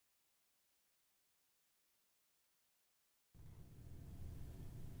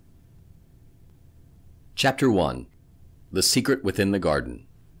Chapter 1. The Secret Within the Garden.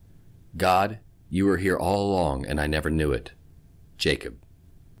 God, you were here all along and I never knew it. Jacob.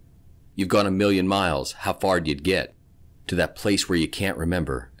 You've gone 1,000,000 miles, how far'd you get? To that place where you can't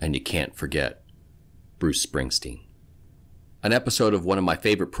remember and you can't forget. Bruce Springsteen. An episode of one of my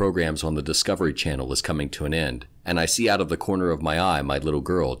favorite programs on the Discovery Channel is coming to an end, and I see out of the corner of my eye my little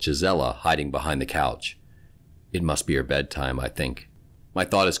girl, Gisela, hiding behind the couch. It must be her bedtime, I think. My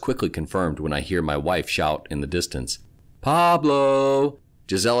thought is quickly confirmed when I hear my wife shout in the distance, "Pablo!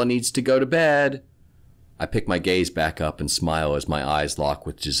 Gisela needs to go to bed!" I pick my gaze back up and smile as my eyes lock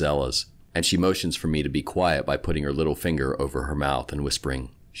with Gisela's, and she motions for me to be quiet by putting her little finger over her mouth and whispering,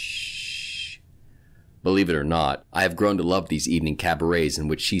 "Shh." Believe it or not, I have grown to love these evening cabarets in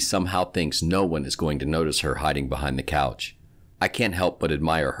which she somehow thinks no one is going to notice her hiding behind the couch. I can't help but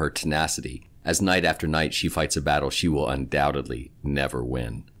admire her tenacity, as night after night she fights a battle she will undoubtedly never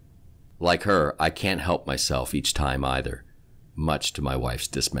win. Like her, I can't help myself each time either, much to my wife's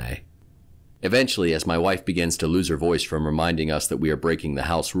dismay. Eventually, as my wife begins to lose her voice from reminding us that we are breaking the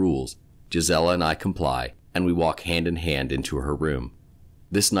house rules, Gisela and I comply, and we walk hand in hand into her room.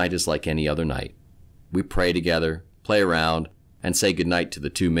 This night is like any other night. We pray together, play around, and say goodnight to the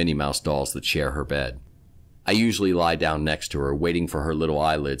 2 Minnie Mouse dolls that share her bed. I usually lie down next to her, waiting for her little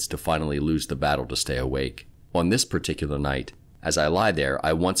eyelids to finally lose the battle to stay awake. On this particular night, as I lie there,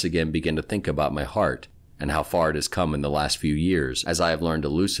 I once again begin to think about my heart and how far it has come in the last few years as I have learned to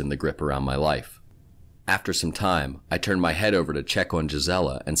loosen the grip around my life. After some time, I turn my head over to check on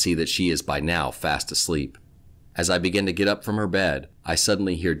Gisela and see that she is by now fast asleep. As I begin to get up from her bed, I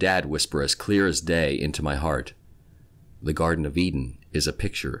suddenly hear Dad whisper as clear as day into my heart, "The Garden of Eden is a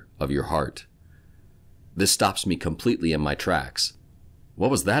picture of your heart." This stops me completely in my tracks.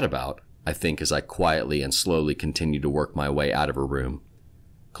 What was that about? I think as I quietly and slowly continue to work my way out of her room.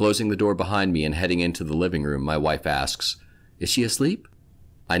 Closing the door behind me and heading into the living room, my wife asks, "Is she asleep?"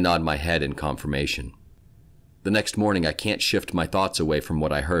 I nod my head in confirmation. The next morning, I can't shift my thoughts away from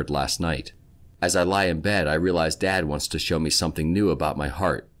what I heard last night. As I lie in bed, I realize Dad wants to show me something new about my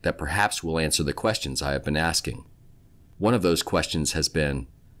heart that perhaps will answer the questions I have been asking. One of those questions has been,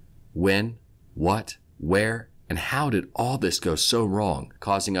 when, what, where, and how did all this go so wrong,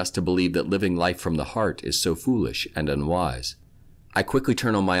 causing us to believe that living life from the heart is so foolish and unwise? I quickly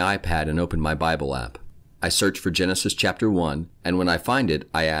turn on my iPad and open my Bible app. I search for Genesis chapter 1, and when I find it,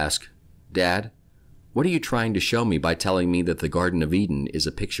 I ask, "Dad, what are you trying to show me by telling me that the Garden of Eden is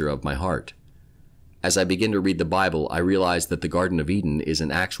a picture of my heart?" As I begin to read the Bible, I realize that the Garden of Eden is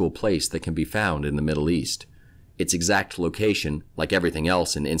an actual place that can be found in the Middle East. Its exact location, like everything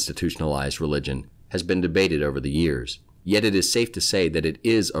else in institutionalized religion, has been debated over the years. Yet it is safe to say that it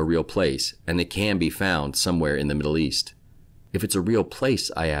is a real place, and it can be found somewhere in the Middle East. If it's a real place,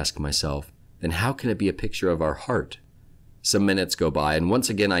 I ask myself, then how can it be a picture of our heart? Some minutes go by, and once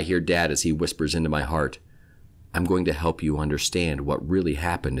again I hear Dad as he whispers into my heart, "I'm going to help you understand what really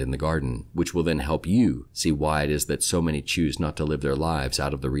happened in the garden, which will then help you see why it is that so many choose not to live their lives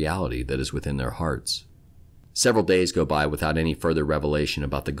out of the reality that is within their hearts." Several days go by without any further revelation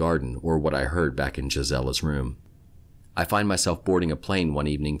about the garden or what I heard back in Gisela's room. I find myself boarding a plane one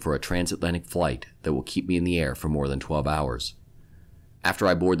evening for a transatlantic flight that will keep me in the air for more than 12 hours. After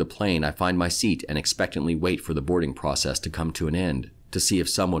I board the plane, I find my seat and expectantly wait for the boarding process to come to an end to see if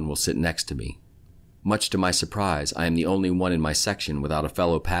someone will sit next to me. Much to my surprise, I am the only one in my section without a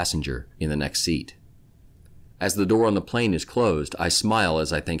fellow passenger in the next seat. As the door on the plane is closed, I smile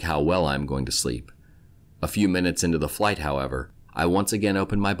as I think how well I am going to sleep. A few minutes into the flight, however, I once again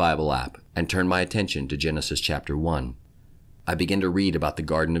open my Bible app and turn my attention to Genesis chapter 1. I begin to read about the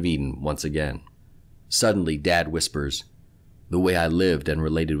Garden of Eden once again. Suddenly, Dad whispers, "The way I lived and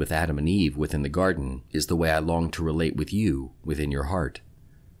related with Adam and Eve within the garden is the way I long to relate with you within your heart.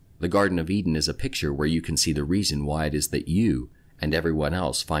 The Garden of Eden is a picture where you can see the reason why it is that you and everyone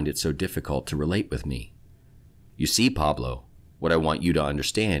else find it so difficult to relate with me. You see, Pablo, what I want you to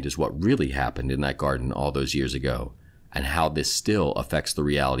understand is what really happened in that garden all those years ago, and how this still affects the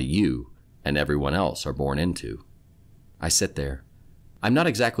reality you and everyone else are born into." I sit there. I'm not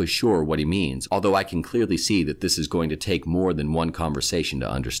exactly sure what he means, although I can clearly see that this is going to take more than one conversation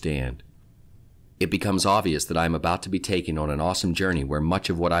to understand. It becomes obvious that I am about to be taken on an awesome journey where much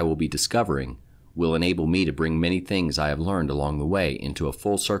of what I will be discovering will enable me to bring many things I have learned along the way into a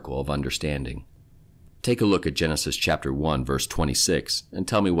full circle of understanding. "Take a look at Genesis chapter 1, verse 26, and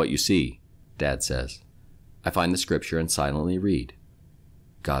tell me what you see," Dad says. I find the scripture and silently read.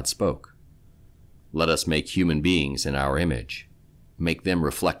 God spoke. "Let us make human beings in our image, make them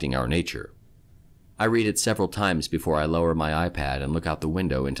reflecting our nature." I read it several times before I lower my iPad and look out the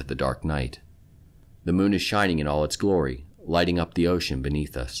window into the dark night. The moon is shining in all its glory, lighting up the ocean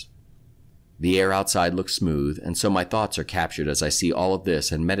beneath us. The air outside looks smooth, and so my thoughts are captured as I see all of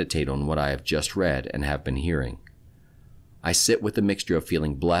this and meditate on what I have just read and have been hearing. I sit with a mixture of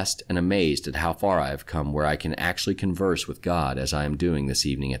feeling blessed and amazed at how far I have come where I can actually converse with God as I am doing this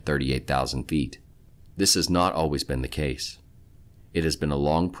evening at 38,000 feet. This has not always been the case. It has been a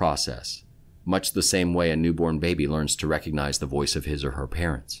long process, much the same way a newborn baby learns to recognize the voice of his or her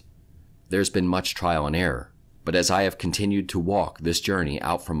parents. There's been much trial and error, but as I have continued to walk this journey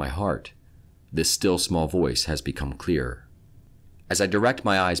out from my heart, this still small voice has become clearer. As I direct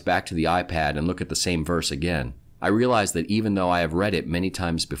my eyes back to the iPad and look at the same verse again, I realize that even though I have read it many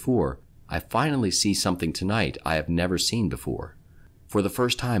times before, I finally see something tonight I have never seen before. For the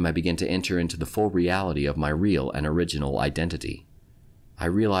first time, I begin to enter into the full reality of my real and original identity. I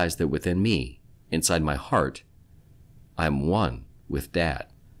realize that within me, inside my heart, I am one with Dad.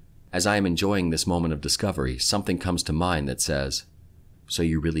 As I am enjoying this moment of discovery, something comes to mind that says, "So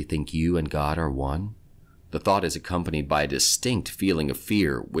you really think you and God are one?" The thought is accompanied by a distinct feeling of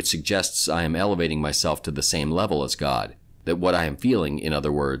fear, which suggests I am elevating myself to the same level as God, that what I am feeling, in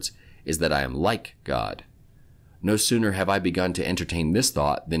other words, is that I am like God. No sooner have I begun to entertain this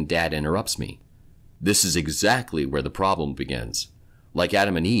thought than Dad interrupts me. This is exactly where the problem begins. Like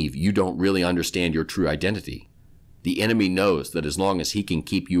Adam and Eve, you don't really understand your true identity. The enemy knows that as long as he can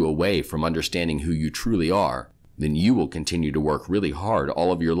keep you away from understanding who you truly are, then you will continue to work really hard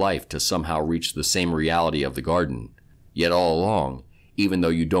all of your life to somehow reach the same reality of the garden. Yet all along, even though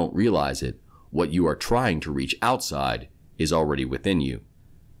you don't realize it, what you are trying to reach outside is already within you.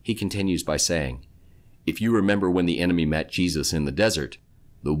 He continues by saying, if you remember when the enemy met Jesus in the desert,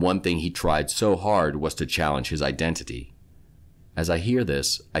 the one thing he tried so hard was to challenge his identity. As I hear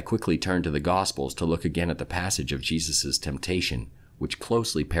this, I quickly turn to the Gospels to look again at the passage of Jesus' temptation, which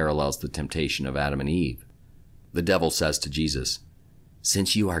closely parallels the temptation of Adam and Eve. The devil says to Jesus,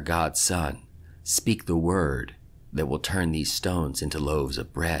 "Since you are God's son, speak the word that will turn these stones into loaves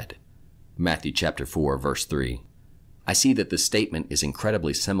of bread." Matthew chapter 4, verse 3. I see that this statement is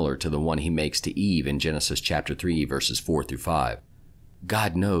incredibly similar to the one he makes to Eve in Genesis chapter 3, verses 4 through 5.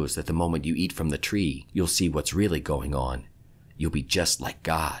 God knows that the moment you eat from the tree, you'll see what's really going on. You'll be just like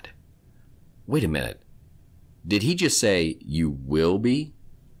God. Wait a minute. Did he just say, you will be?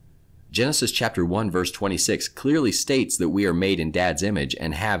 Genesis chapter 1 verse 26 clearly states that we are made in Dad's image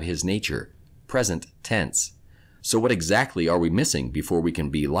and have his nature, present tense. So what exactly are we missing before we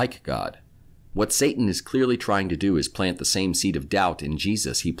can be like God? What Satan is clearly trying to do is plant the same seed of doubt in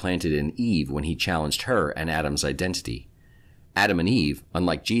Jesus he planted in Eve when he challenged her and Adam's identity. Adam and Eve,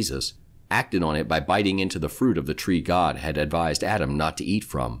 unlike Jesus, acted on it by biting into the fruit of the tree God had advised Adam not to eat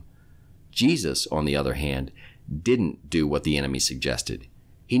from. Jesus, on the other hand, didn't do what the enemy suggested.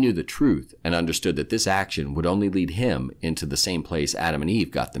 He knew the truth and understood that this action would only lead him into the same place Adam and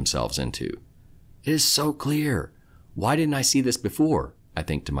Eve got themselves into. It is so clear. Why didn't I see this before? I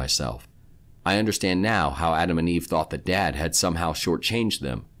think to myself. I understand now how Adam and Eve thought that Dad had somehow shortchanged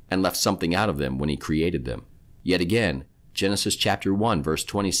them and left something out of them when he created them. Yet again, Genesis chapter 1 verse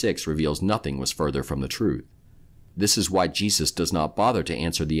 26 reveals nothing was further from the truth. This is why Jesus does not bother to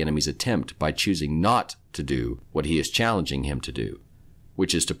answer the enemy's attempt by choosing not to do what he is challenging him to do,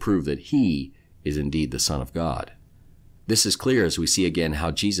 which is to prove that he is indeed the Son of God. This is clear as we see again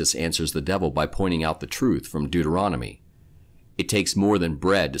how Jesus answers the devil by pointing out the truth from Deuteronomy. It takes more than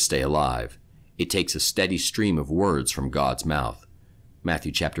bread to stay alive. It takes a steady stream of words from God's mouth.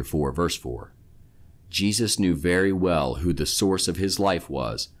 Matthew chapter 4 verse 4. Jesus knew very well who the source of his life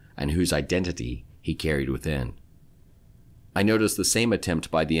was and whose identity he carried within. I notice the same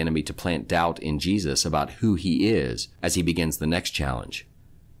attempt by the enemy to plant doubt in Jesus about who he is as he begins the next challenge.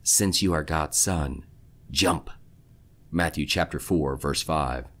 Since you are God's son, jump. Matthew chapter 4 verse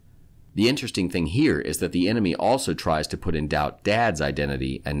 5. The interesting thing here is that the enemy also tries to put in doubt Dad's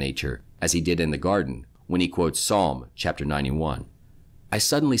identity and nature, as he did in the garden when he quotes Psalm chapter 91. I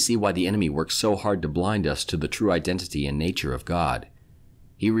suddenly see why the enemy works so hard to blind us to the true identity and nature of God.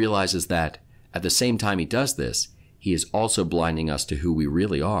 He realizes that, at the same time he does this, he is also blinding us to who we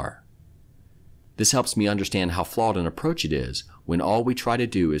really are. This helps me understand how flawed an approach it is when all we try to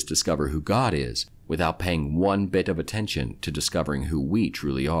do is discover who God is without paying one bit of attention to discovering who we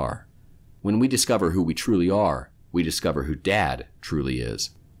truly are. When we discover who we truly are, we discover who Dad truly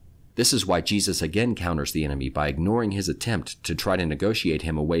is. This is why Jesus again counters the enemy by ignoring his attempt to try to negotiate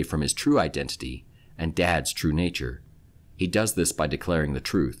him away from his true identity and Dad's true nature. He does this by declaring the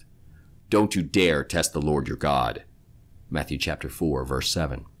truth. Don't you dare test the Lord your God. Matthew chapter 4, verse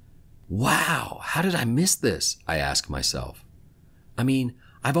 7. Wow, how did I miss this? I ask myself. I mean,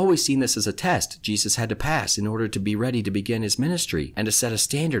 I've always seen this as a test Jesus had to pass in order to be ready to begin his ministry and to set a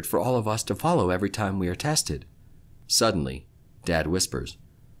standard for all of us to follow every time we are tested. Suddenly, Dad whispers,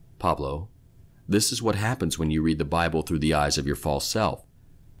 "Pablo, this is what happens when you read the Bible through the eyes of your false self.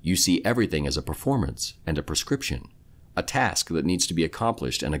 You see everything as a performance and a prescription, a task that needs to be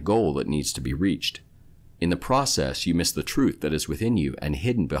accomplished and a goal that needs to be reached. In the process, you miss the truth that is within you and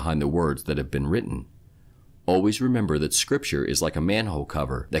hidden behind the words that have been written. Always remember that Scripture is like a manhole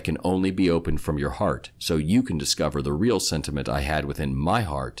cover that can only be opened from your heart, so you can discover the real sentiment I had within my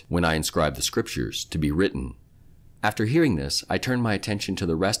heart when I inscribed the Scriptures to be written." After hearing this, I turned my attention to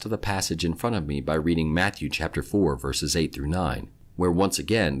the rest of the passage in front of me by reading Matthew chapter 4, verses 8 through 9, where once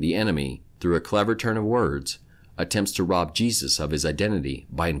again the enemy, through a clever turn of words, attempts to rob Jesus of his identity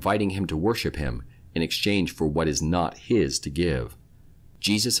by inviting him to worship him in exchange for what is not his to give.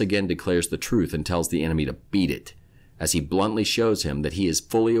 Jesus again declares the truth and tells the enemy to beat it, as he bluntly shows him that he is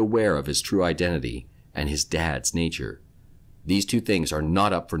fully aware of his true identity and his dad's nature. These two things are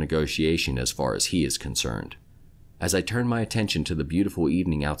not up for negotiation as far as he is concerned. As I turn my attention to the beautiful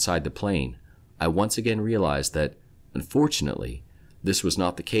evening outside the plane, I once again realized that, unfortunately, this was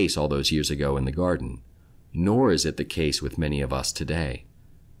not the case all those years ago in the garden, nor is it the case with many of us today.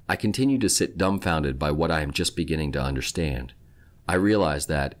 I continue to sit dumbfounded by what I am just beginning to understand. I realize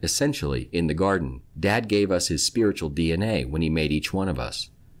that, essentially, in the garden, Dad gave us his spiritual DNA when he made each one of us.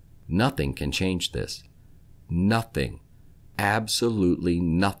 Nothing can change this. Nothing. Absolutely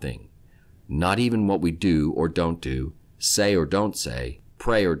nothing. Not even what we do or don't do, say or don't say,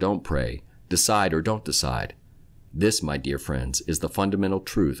 pray or don't pray, decide or don't decide. This, my dear friends, is the fundamental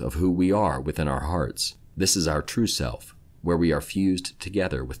truth of who we are within our hearts. This is our true self, where we are fused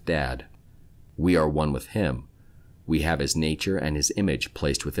together with Dad. We are one with him. We have his nature and his image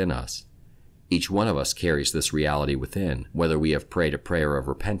placed within us. Each one of us carries this reality within, whether we have prayed a prayer of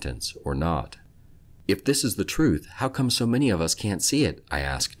repentance or not. If this is the truth, how come so many of us can't see it? I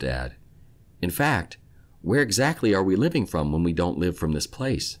asked Dad. In fact, where exactly are we living from when we don't live from this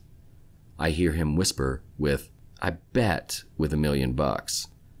place? I hear him whisper with, "I bet with $1,000,000,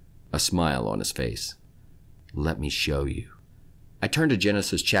 a smile on his face. "Let me show you." I turn to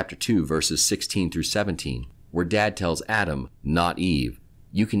Genesis chapter 2, verses 16 through 17, where Dad tells Adam, not Eve,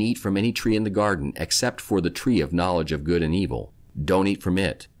 "You can eat from any tree in the garden except for the tree of knowledge of good and evil. Don't eat from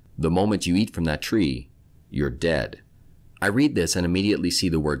it. The moment you eat from that tree, you're dead." I read this and immediately see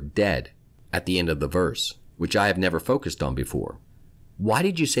the word dead at the end of the verse, which I have never focused on before. Why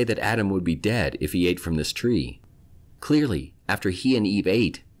did you say that Adam would be dead if he ate from this tree? Clearly, after he and Eve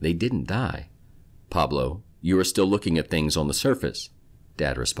ate, they didn't die. "Pablo, you are still looking at things on the surface,"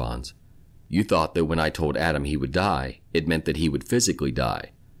 Dad responds. "You thought that when I told Adam he would die, it meant that he would physically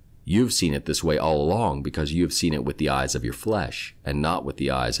die. You've seen it this way all along because you have seen it with the eyes of your flesh and not with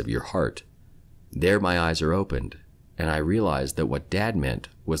the eyes of your heart. There my eyes are opened, and I realized that what Dad meant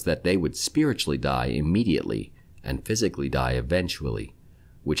was that they would spiritually die immediately and physically die eventually,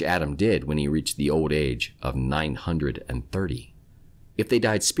 which Adam did when he reached the old age of 930. If they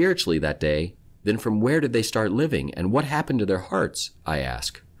died spiritually that day, then from where did they start living and what happened to their hearts? I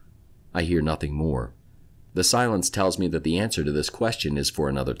ask. I hear nothing more. The silence tells me that the answer to this question is for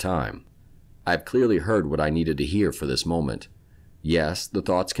another time. I have clearly heard what I needed to hear for this moment. Yes, the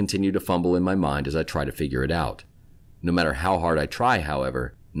thoughts continue to fumble in my mind as I try to figure it out. No matter how hard I try,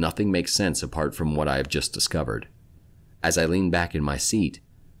 however, nothing makes sense apart from what I have just discovered. As I lean back in my seat,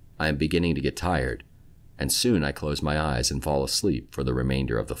 I am beginning to get tired, and soon I close my eyes and fall asleep for the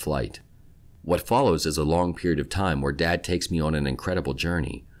remainder of the flight. What follows is a long period of time where Dad takes me on an incredible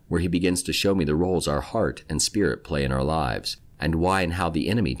journey, where he begins to show me the roles our heart and spirit play in our lives, and why and how the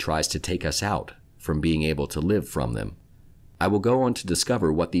enemy tries to take us out from being able to live from them. I will go on to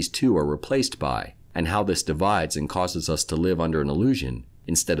discover what these two are replaced by, and how this divides and causes us to live under an illusion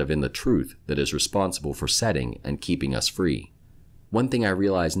instead of in the truth that is responsible for setting and keeping us free. One thing I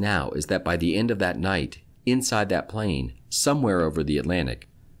realize now is that by the end of that night, inside that plane, somewhere over the Atlantic,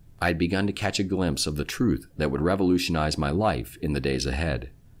 I had begun to catch a glimpse of the truth that would revolutionize my life in the days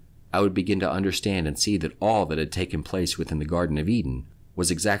ahead. I would begin to understand and see that all that had taken place within the Garden of Eden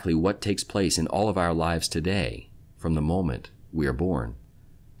was exactly what takes place in all of our lives today, from the moment we are born.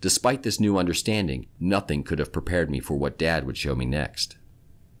 Despite this new understanding, nothing could have prepared me for what Dad would show me next.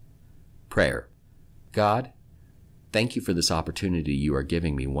 Prayer. God, thank you for this opportunity you are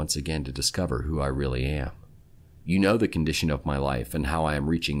giving me once again to discover who I really am. You know the condition of my life and how I am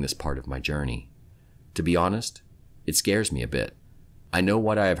reaching this part of my journey. To be honest, it scares me a bit. I know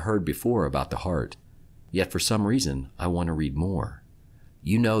what I have heard before about the heart, yet for some reason I want to read more.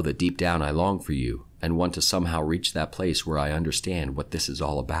 You know that deep down I long for you, and want to somehow reach that place where I understand what this is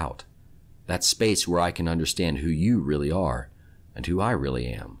all about. That space where I can understand who you really are and who I really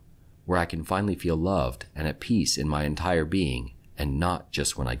am, where I can finally feel loved and at peace in my entire being and not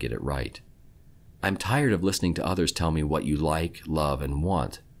just when I get it right. I'm tired of listening to others tell me what you like, love, and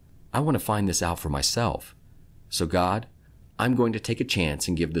want. I want to find this out for myself. So God, I'm going to take a chance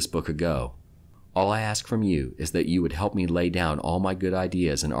and give this book a go. All I ask from you is that you would help me lay down all my good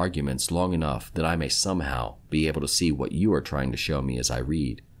ideas and arguments long enough that I may somehow be able to see what you are trying to show me as I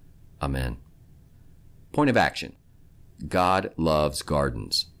read. Amen. Point of action. God loves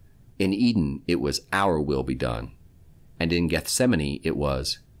gardens. In Eden, it was our will be done. And in Gethsemane, it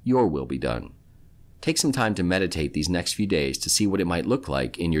was your will be done. Take some time to meditate these next few days to see what it might look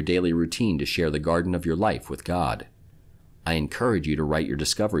like in your daily routine to share the garden of your life with God. I encourage you to write your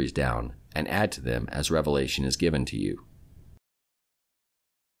discoveries down and add to them as revelation is given to you.